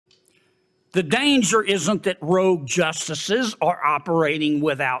The danger isn't that rogue justices are operating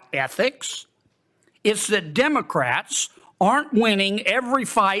without ethics. It's that Democrats aren't winning every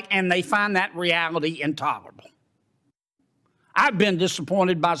fight and they find that reality intolerable. I've been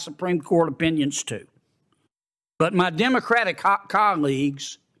disappointed by Supreme Court opinions too. But my Democratic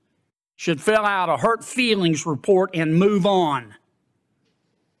colleagues should fill out a hurt feelings report and move on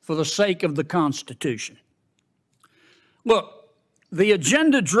for the sake of the Constitution. Look, the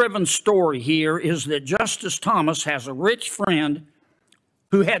agenda-driven story here is that Justice Thomas has a rich friend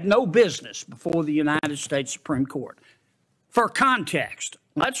who had no business before the United States Supreme Court. For context,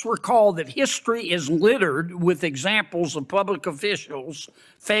 let's recall that history is littered with examples of public officials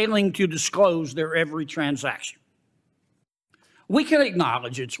failing to disclose their every transaction. We can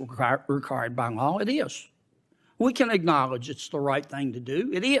acknowledge it's required by law. It is. We can acknowledge it's the right thing to do.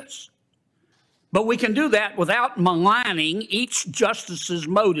 It is. But we can do that without maligning each justice's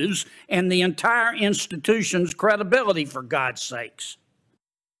motives and the entire institution's credibility, for God's sakes.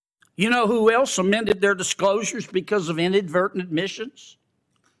 You know who else amended their disclosures because of inadvertent admissions?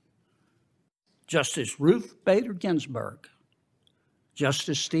 Justice Ruth Bader Ginsburg,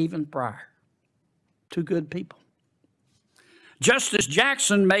 Justice Stephen Breyer. Two good people. Justice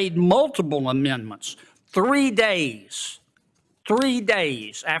Jackson made multiple amendments 3 days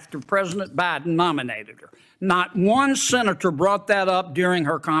after President Biden nominated her. Not one senator brought that up during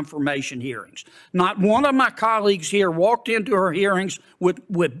her confirmation hearings. Not one of my colleagues here walked into her hearings with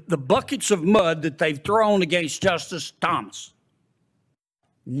the buckets of mud that they've thrown against Justice Thomas.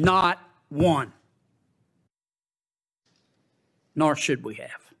 Not one. Nor should we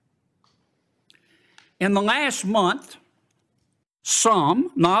have. In the last month,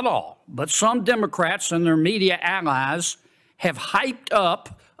 some, not all, but some Democrats and their media allies have hyped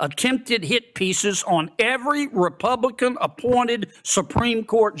up attempted hit pieces on every Republican-appointed Supreme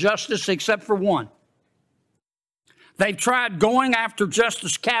Court justice except for one. They've tried going after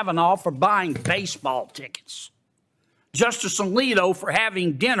Justice Kavanaugh for buying baseball tickets, Justice Alito for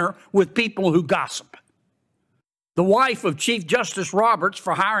having dinner with people who gossip, the wife of Chief Justice Roberts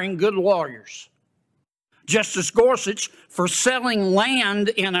for hiring good lawyers, Justice Gorsuch for selling land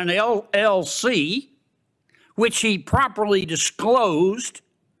in an LLC, which he properly disclosed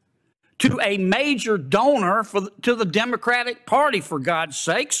to a major donor to the Democratic Party, for God's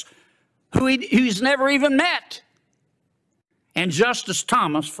sakes, who he's never even met, and Justice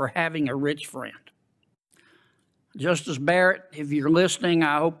Thomas for having a rich friend. Justice Barrett, if you're listening,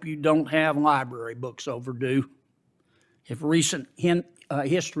 I hope you don't have library books overdue. If recent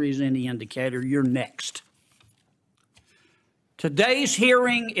history is any indicator, you're next. Today's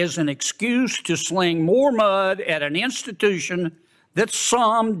hearing is an excuse to sling more mud at an institution that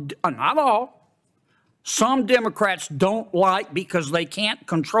some, not all, some Democrats don't like because they can't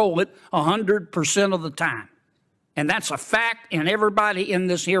control it 100% of the time. And that's a fact, and everybody in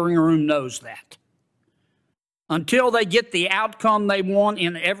this hearing room knows that. Until they get the outcome they want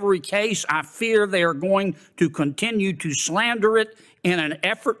in every case, I fear they are going to continue to slander it in an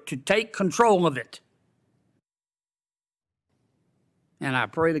effort to take control of it. And I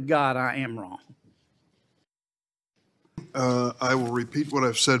pray to God I am wrong. I will repeat what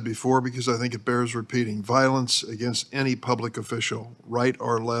I've said before because I think it bears repeating. Violence against any public official, right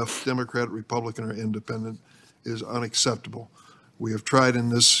or left, Democrat, Republican, or independent, is unacceptable. We have tried in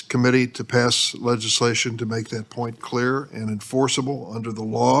this committee to pass legislation to make that point clear and enforceable under the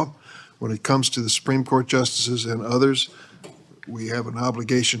law. When it comes to the Supreme Court justices and others, we have an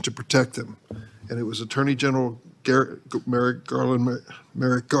obligation to protect them. And it was Attorney General Merrick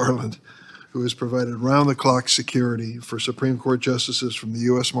Garland who has provided round-the-clock security for Supreme Court justices from the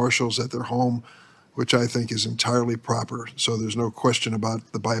U.S. Marshals at their home, which I think is entirely proper. So there's no question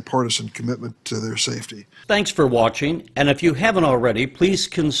about the bipartisan commitment to their safety. Thanks for watching, and if you haven't already, please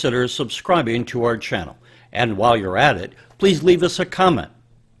consider subscribing to our channel. And while you're at it, please leave us a comment.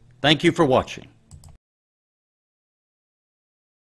 Thank you for watching.